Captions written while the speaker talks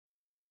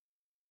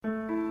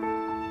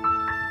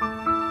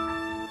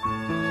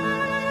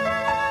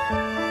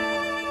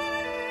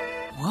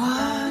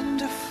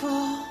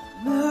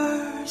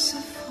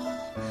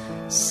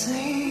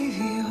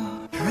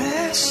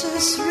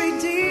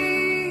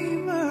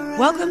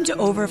Welcome to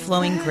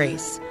Overflowing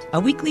Grace, a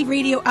weekly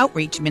radio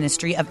outreach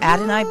ministry of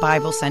Adonai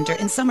Bible Center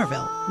in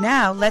Somerville.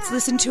 Now, let's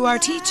listen to our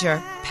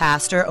teacher,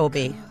 Pastor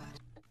Obi.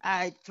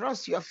 I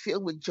trust you're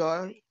filled with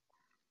joy.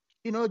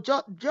 You know,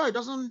 joy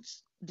doesn't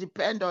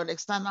depend on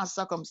external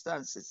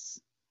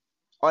circumstances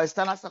or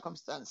external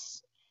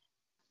circumstance.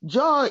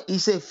 Joy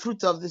is a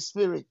fruit of the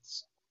Spirit.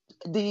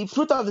 The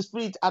fruit of the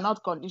Spirit are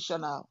not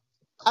conditional.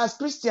 As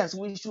Christians,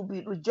 we should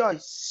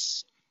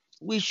rejoice.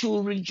 We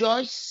should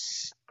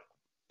rejoice.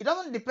 It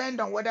doesn't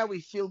depend on whether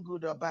we feel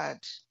good or bad.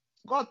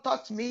 God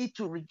taught me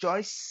to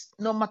rejoice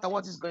no matter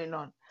what is going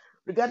on,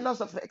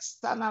 regardless of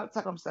external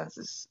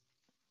circumstances.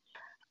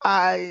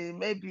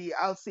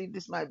 I'll see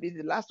this might be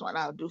the last one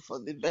I'll do for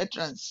the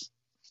veterans,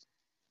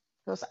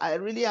 because I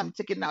really am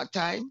taking our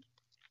time.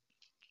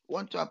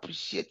 Want to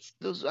appreciate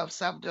those who have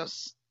served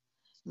us,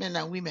 men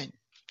and women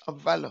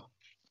of valor.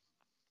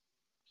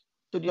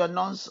 To the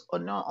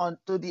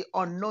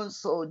unknown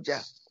soldier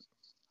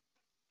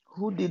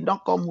who did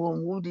not come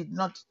home, who did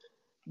not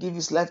give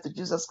his life to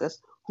Jesus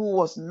Christ, who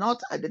was not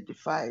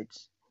identified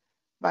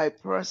by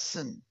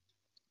person,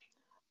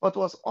 but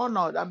was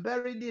honored and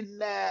buried in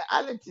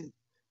Arlington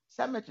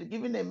Cemetery,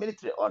 given a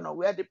military honor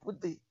where they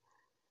put the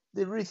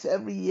wreath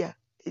every year.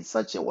 It's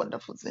such a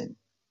wonderful thing.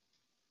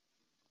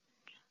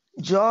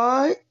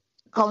 Joy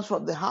comes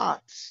from the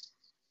heart.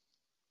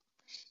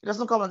 It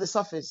doesn't come on the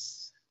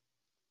surface.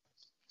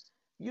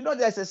 You know,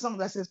 there's a song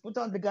that says, "Put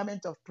on the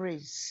garment of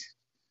praise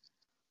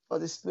for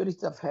the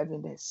spirit of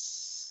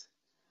heaviness."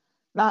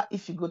 Now,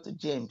 if you go to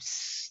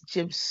James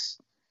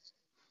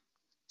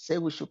say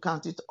we should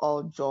count it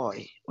all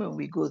joy when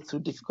we go through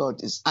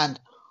difficulties, and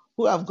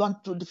who have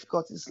gone through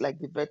difficulties like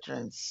the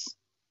veterans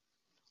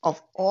of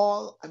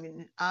all,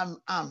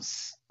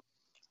 arms.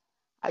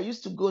 I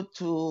used to go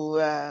to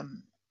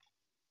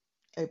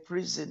a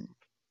prison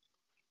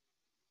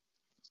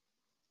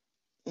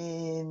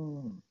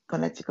in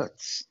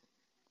Connecticut.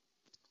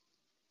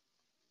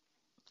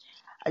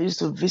 I used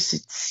to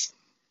visit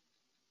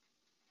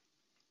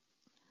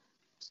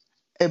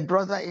a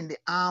brother in the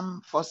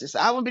armed forces.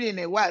 I haven't been in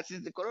a while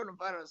since the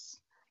coronavirus,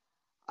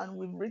 and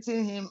we've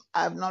written him.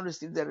 I have not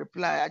received a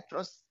reply. I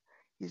trust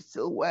he's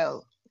still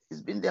well.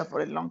 He's been there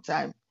for a long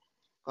time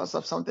because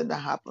of something that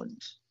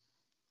happened.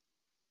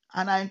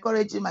 And I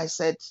encouraged him. I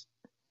said,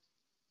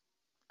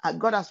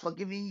 God has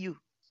forgiven you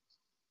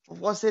for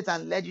what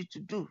Satan led you to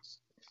do,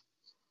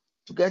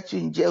 to get you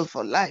in jail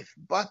for life,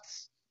 but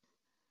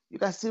you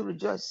can still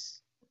rejoice.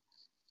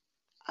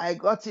 I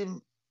got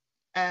him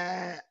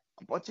an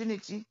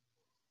opportunity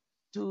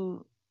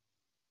to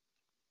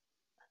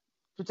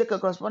take a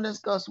correspondence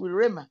course with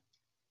Rhema.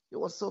 He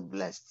was so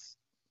blessed.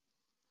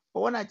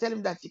 But when I tell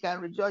him that he can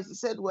rejoice, he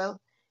said,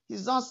 well,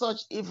 he's not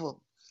such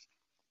evil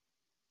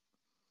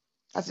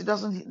as he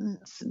doesn't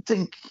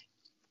think.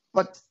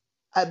 But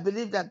I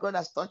believe that God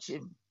has touched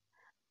him.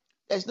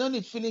 There's no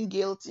need feeling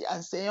guilty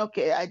and saying,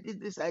 okay, I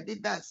did this, I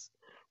did that,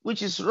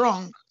 which is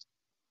wrong.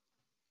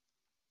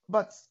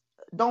 But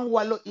don't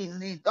wallow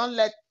in it. Don't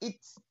let it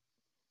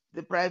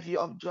deprive you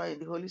of joy in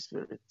the Holy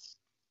Spirit.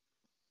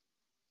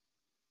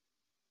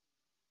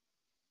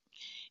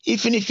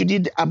 Even if you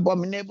did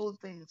abominable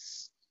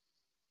things,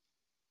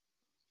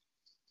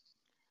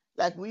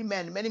 like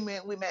women, many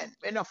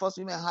of us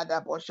women had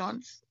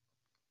abortions,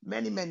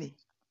 many.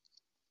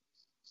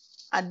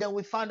 And then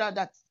we found out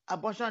that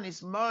abortion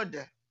is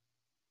murder.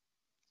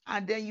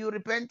 And then you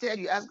repented,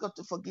 you asked God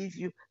to forgive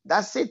you.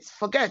 That's it.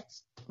 Forget.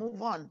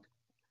 Move on.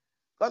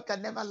 God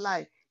can never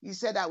lie. He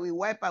said, I will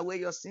wipe away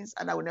your sins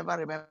and I will never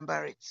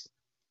remember it.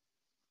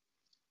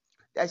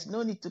 There's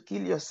no need to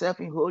kill yourself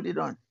in holding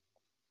on.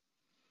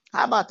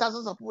 How about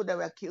thousands of people that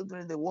were killed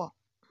during the war?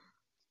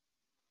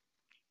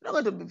 You're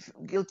not going to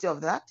be guilty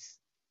of that.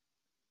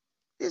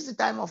 This is the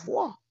time of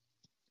war.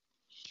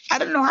 I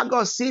don't know how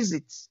God sees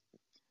it,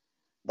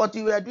 but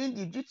you were doing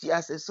the duty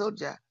as a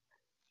soldier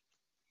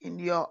in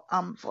your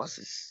armed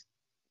forces.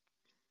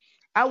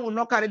 I will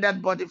not carry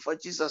that burden for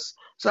Jesus.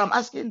 So I'm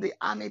asking the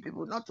army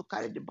people not to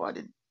carry the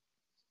burden.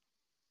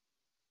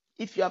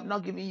 If you have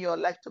not given your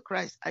life to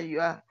Christ and you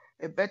are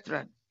a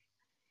veteran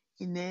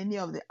in any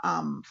of the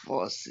armed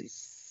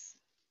forces,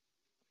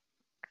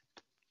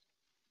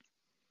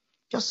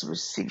 just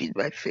receive it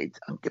by faith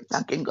and keep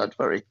thanking God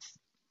for it.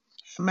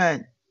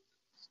 Amen.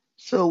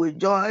 So we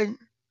join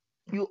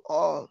you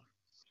all,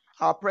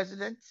 our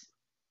president,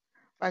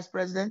 vice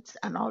president,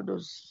 and all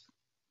those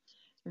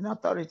in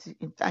authority,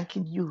 in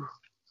thanking you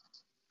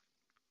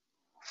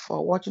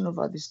for watching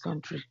over this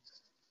country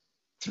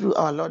through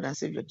our Lord and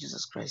Savior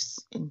Jesus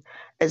Christ, in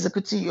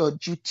executing your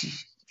duty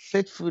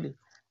faithfully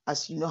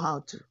as you know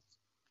how to.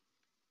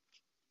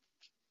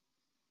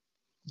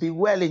 Be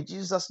well in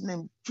Jesus'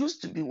 name. Choose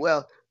to be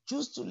well.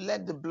 Choose to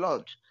let the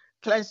blood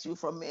cleanse you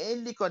from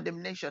any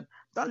condemnation.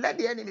 Don't let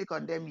the enemy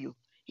condemn you.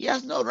 He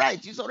has no right.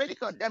 He's already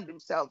condemned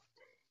himself.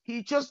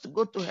 He chose to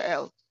go to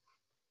hell.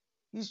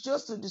 He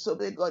chose to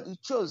disobey God. He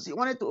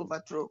wanted to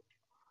overthrow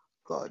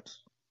God.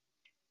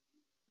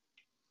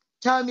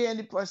 Tell me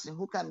any person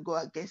who can go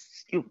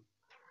against you,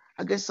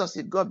 against us,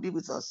 if God be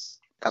with us.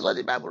 That's what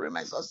the Bible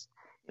reminds us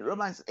in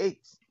Romans 8.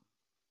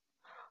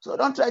 So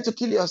don't try to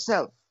kill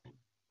yourself.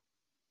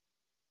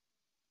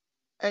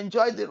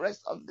 Enjoy the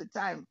rest of the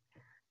time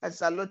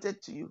that's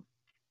allotted to you.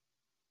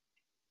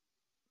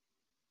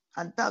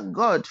 And thank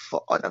God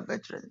for other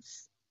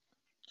veterans.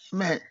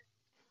 Amen.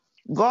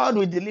 God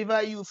will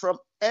deliver you from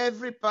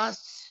every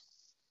past,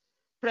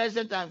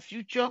 present, and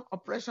future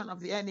oppression of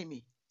the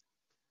enemy.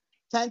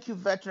 Thank you,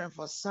 veteran,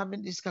 for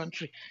serving this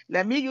country.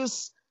 Let me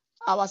use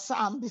our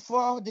psalm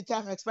before the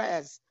time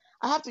expires.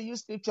 I have to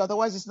use scripture,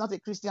 otherwise it's not a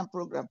Christian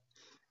program.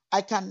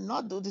 I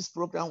cannot do this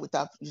program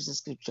without using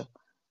scripture.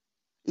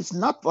 It's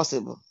not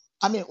possible.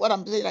 I mean, what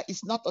I'm saying,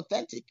 it's not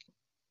authentic.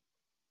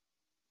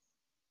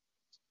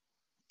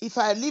 If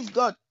I leave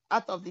God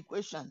out of the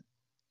equation,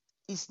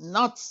 it's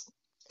not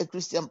a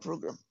Christian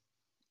program.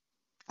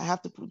 I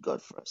have to put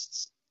God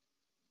first.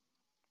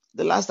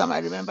 The last time I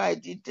remember I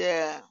did,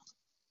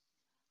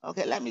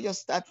 okay, let me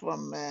just start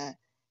from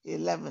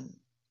 11.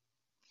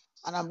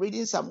 And I'm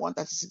reading Psalm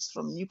 136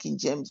 from New King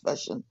James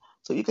Version,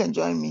 so you can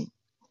join me.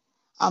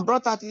 And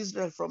brought out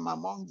Israel from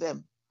among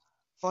them,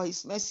 for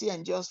his mercy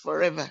endures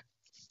forever.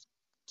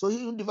 So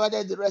he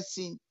divided the Red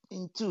Sea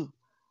in two,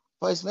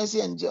 for his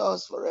mercy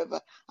endures forever.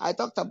 I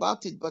talked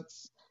about it, but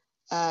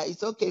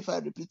it's okay if I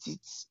repeat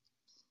it.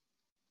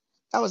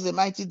 That was a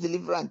mighty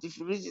deliverance. If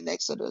you read in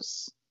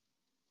Exodus,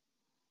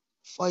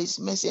 for his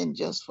mercy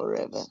endures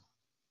forever,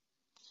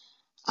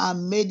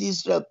 and made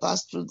Israel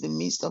pass through the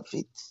midst of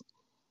it,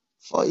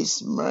 for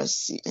his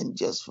mercy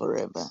endures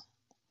forever.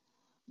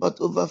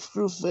 But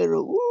overthrew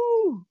Pharaoh,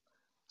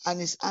 and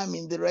his army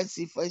in the Red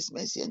Sea, for his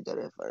mercy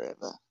endureth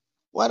forever.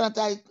 Why don't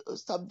I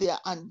stop there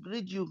and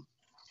read you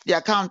the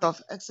account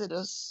of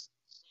Exodus,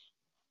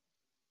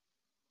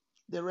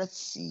 the Red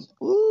Sea.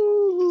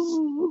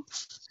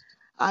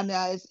 And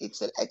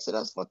it's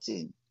Exodus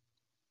 14.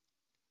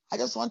 I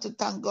just want to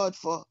thank God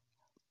for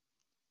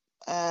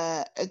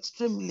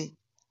extremely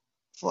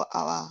for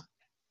our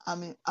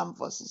armed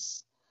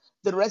forces.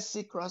 The Red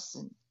Sea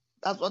crossing.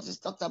 That's what is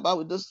talked about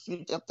with those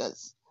few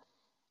chapters.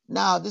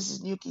 Now, this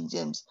is New King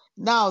James.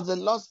 Now the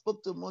Lord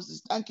spoke to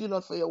Moses. Thank you,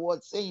 Lord, for your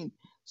word, saying,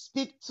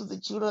 speak to the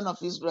children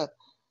of Israel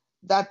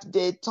that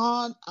they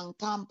turn and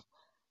camp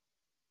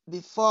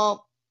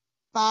before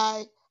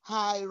Pi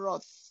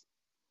Hahiroth,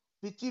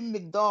 between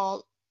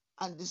Migdol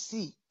and the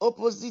sea,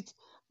 opposite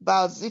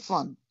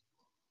Baal-Zephon.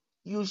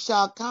 You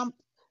shall camp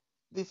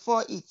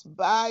before it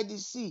by the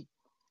sea.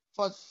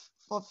 For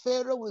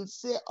Pharaoh will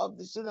say of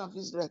the children of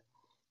Israel,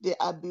 they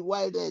are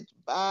bewildered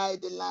by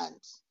the land.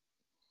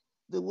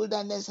 The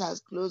wilderness has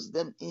closed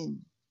them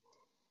in.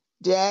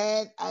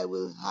 Then I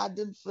will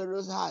harden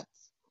Pharaoh's heart,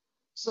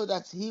 so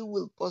that he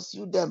will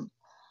pursue them,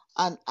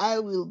 and I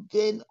will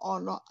gain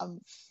honor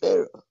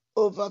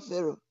over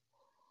Pharaoh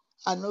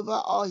and over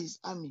all his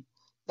army,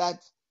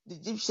 that the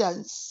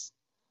Egyptians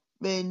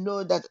may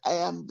know that I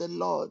am the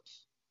Lord.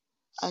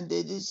 And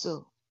they did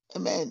so.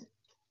 Amen.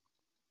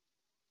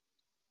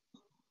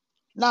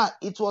 Now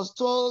it was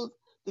told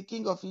the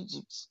king of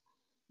Egypt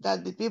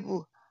that the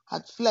people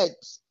had fled,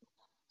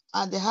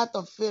 and the heart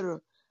of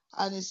Pharaoh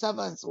and his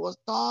servants was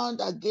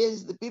turned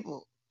against the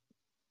people.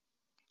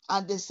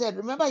 And they said,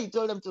 remember he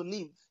told them to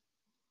leave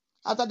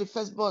after the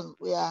firstborn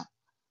were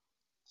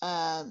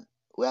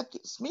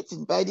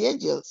smitten by the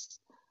angels.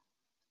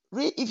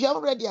 If you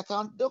haven't read the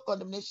account, no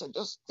condemnation,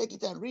 just take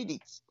it and read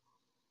it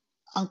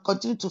and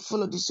continue to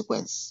follow the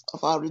sequence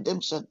of our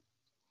redemption.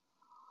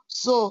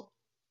 So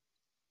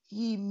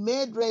he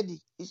made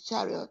ready his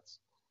chariot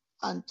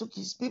and took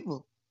his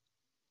people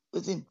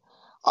with him.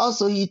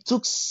 Also, he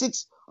took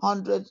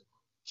 600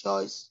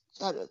 choice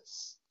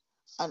chariots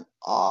and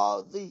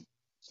all the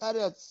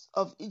chariots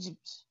of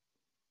Egypt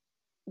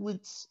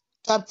with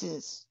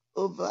captains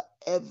over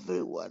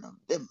every one of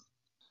them.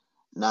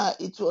 Now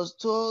it was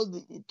told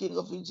the king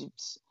of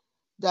Egypt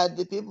that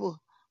the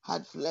people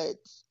had fled,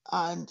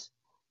 and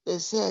they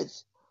said,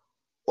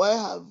 what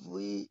have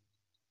we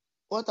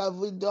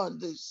done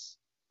this?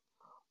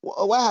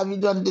 Why have we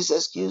done this?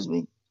 Excuse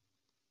me.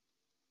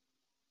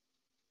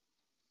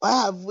 Why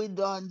have we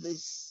done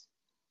this?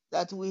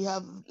 That we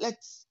have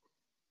let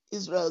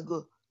Israel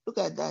go. Look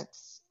at that.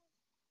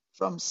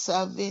 From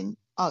serving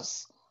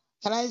us.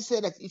 Can I say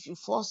that if you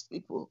force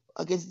people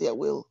against their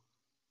will,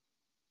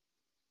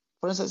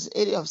 for instance,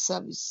 area of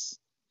service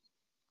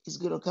is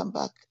going to come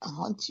back and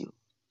haunt you.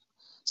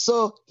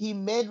 So he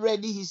made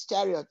ready his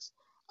chariot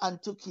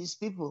and took his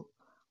people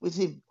with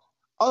him.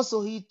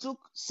 Also, he took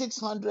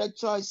 600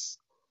 choice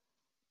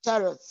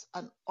chariots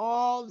and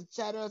all the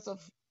chariots of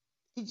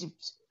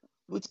Egypt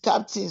with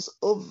captains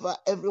over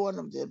every one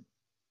of them.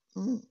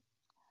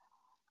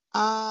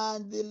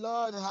 And the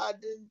Lord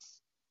hardened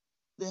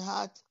the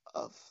heart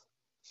of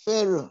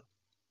Pharaoh.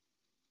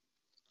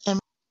 And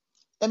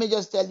let me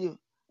just tell you.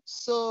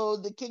 So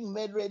the king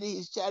made ready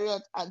his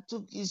chariot and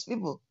took his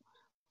people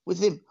with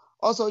him.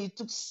 Also, he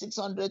took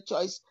 600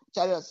 choice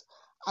chariots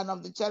and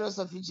of the chariots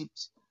of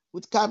Egypt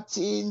with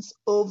captains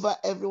over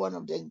every one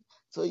of them.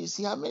 So you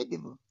see how many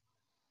people.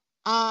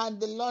 And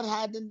the Lord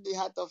hardened the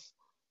heart of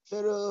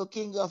Pharaoh,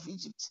 king of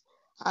Egypt,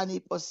 and he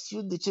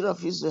pursued the children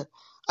of Israel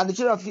And the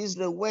children of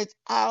Israel went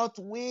out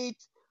with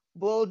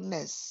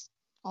boldness.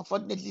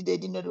 Unfortunately, they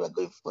didn't know they were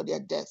going for their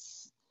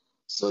deaths.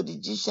 So the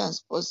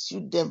Egyptians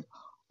pursued them,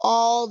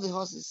 all the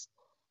horses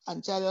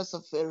and chariots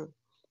of Pharaoh,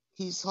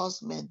 his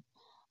horsemen,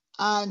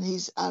 and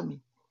his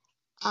army,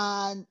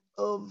 and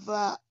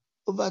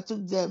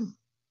overtook them.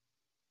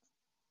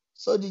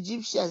 So the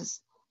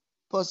Egyptians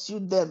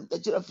pursued them, the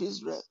children of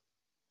Israel.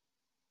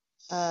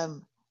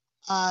 And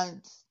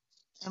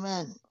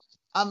amen.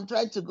 I'm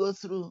trying to go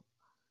through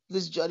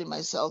this journey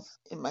myself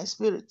in my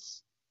spirit.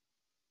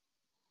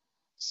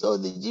 So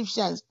the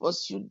Egyptians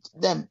pursued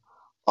them,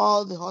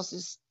 all the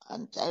horses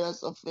and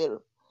chariots of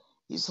Pharaoh,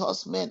 his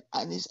horsemen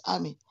and his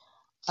army,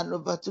 and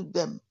overtook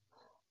them,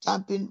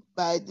 camping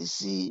by the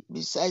sea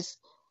besides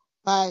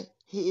by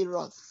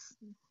Heroth.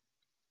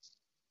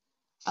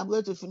 I'm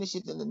going to finish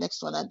it in the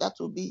next one, and that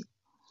will be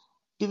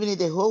giving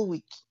it a whole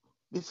week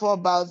before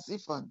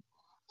Baal-zephon.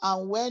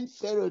 And when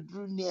Pharaoh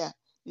drew near,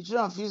 the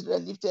children of Israel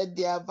lifted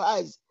their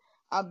eyes,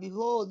 and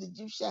behold, the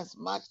Egyptians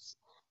marched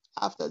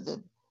after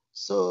them.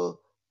 So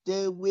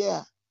they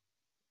were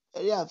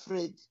very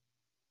afraid.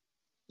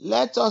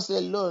 Let us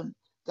alone,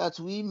 that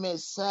we may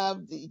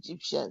serve the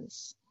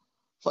Egyptians.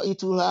 For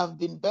it would have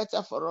been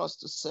better for us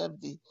to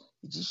serve the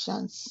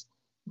Egyptians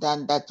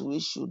than that we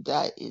should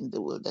die in the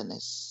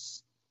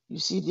wilderness. You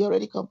see, they're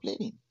already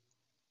complaining.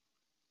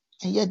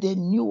 And yet they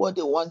knew what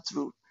they went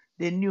through.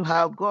 They knew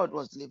how God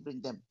was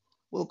delivering them.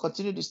 We'll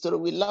continue the story.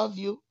 We love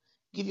you.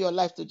 Give your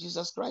life to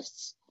Jesus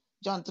Christ.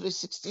 John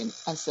 3:16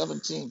 and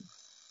 17.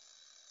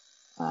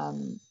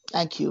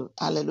 Thank you.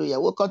 Hallelujah.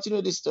 We'll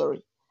continue the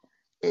story.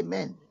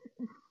 Amen.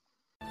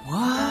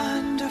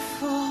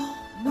 Wonderful,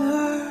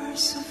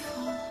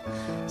 merciful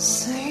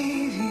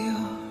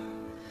Savior,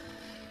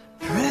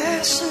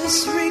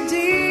 precious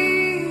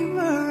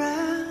Redeemer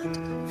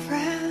and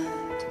friend.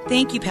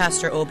 Thank you,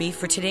 Pastor Obi,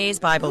 for today's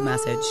Bible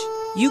message.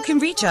 You can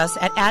reach us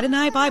at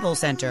Adonai Bible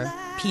Center,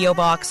 P.O.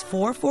 Box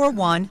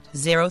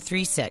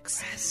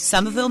 441036,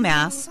 Somerville,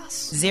 Mass.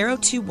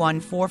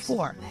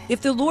 02144.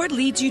 If the Lord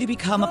leads you to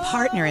become a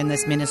partner in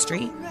this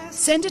ministry,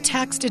 send a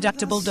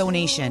tax-deductible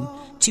donation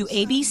to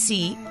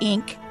ABC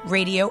Inc.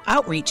 Radio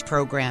Outreach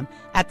Program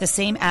at the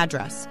same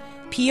address,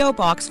 P.O.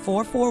 Box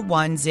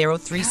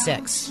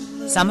 441036,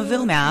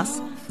 Somerville,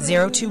 Mass.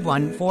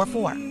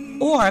 02144.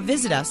 Or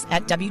visit us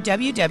at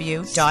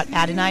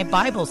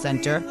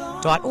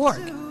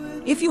www.AdonaiBibleCenter.org.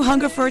 If you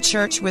hunger for a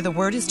church where the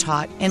Word is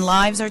taught and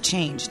lives are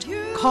changed,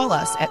 call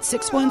us at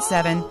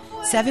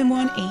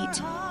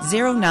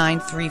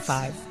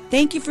 617-718-0935.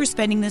 Thank you for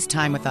spending this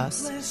time with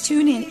us.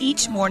 Tune in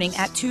each morning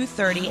at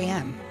 2:30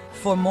 a.m.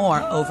 for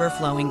more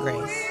Overflowing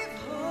Grace.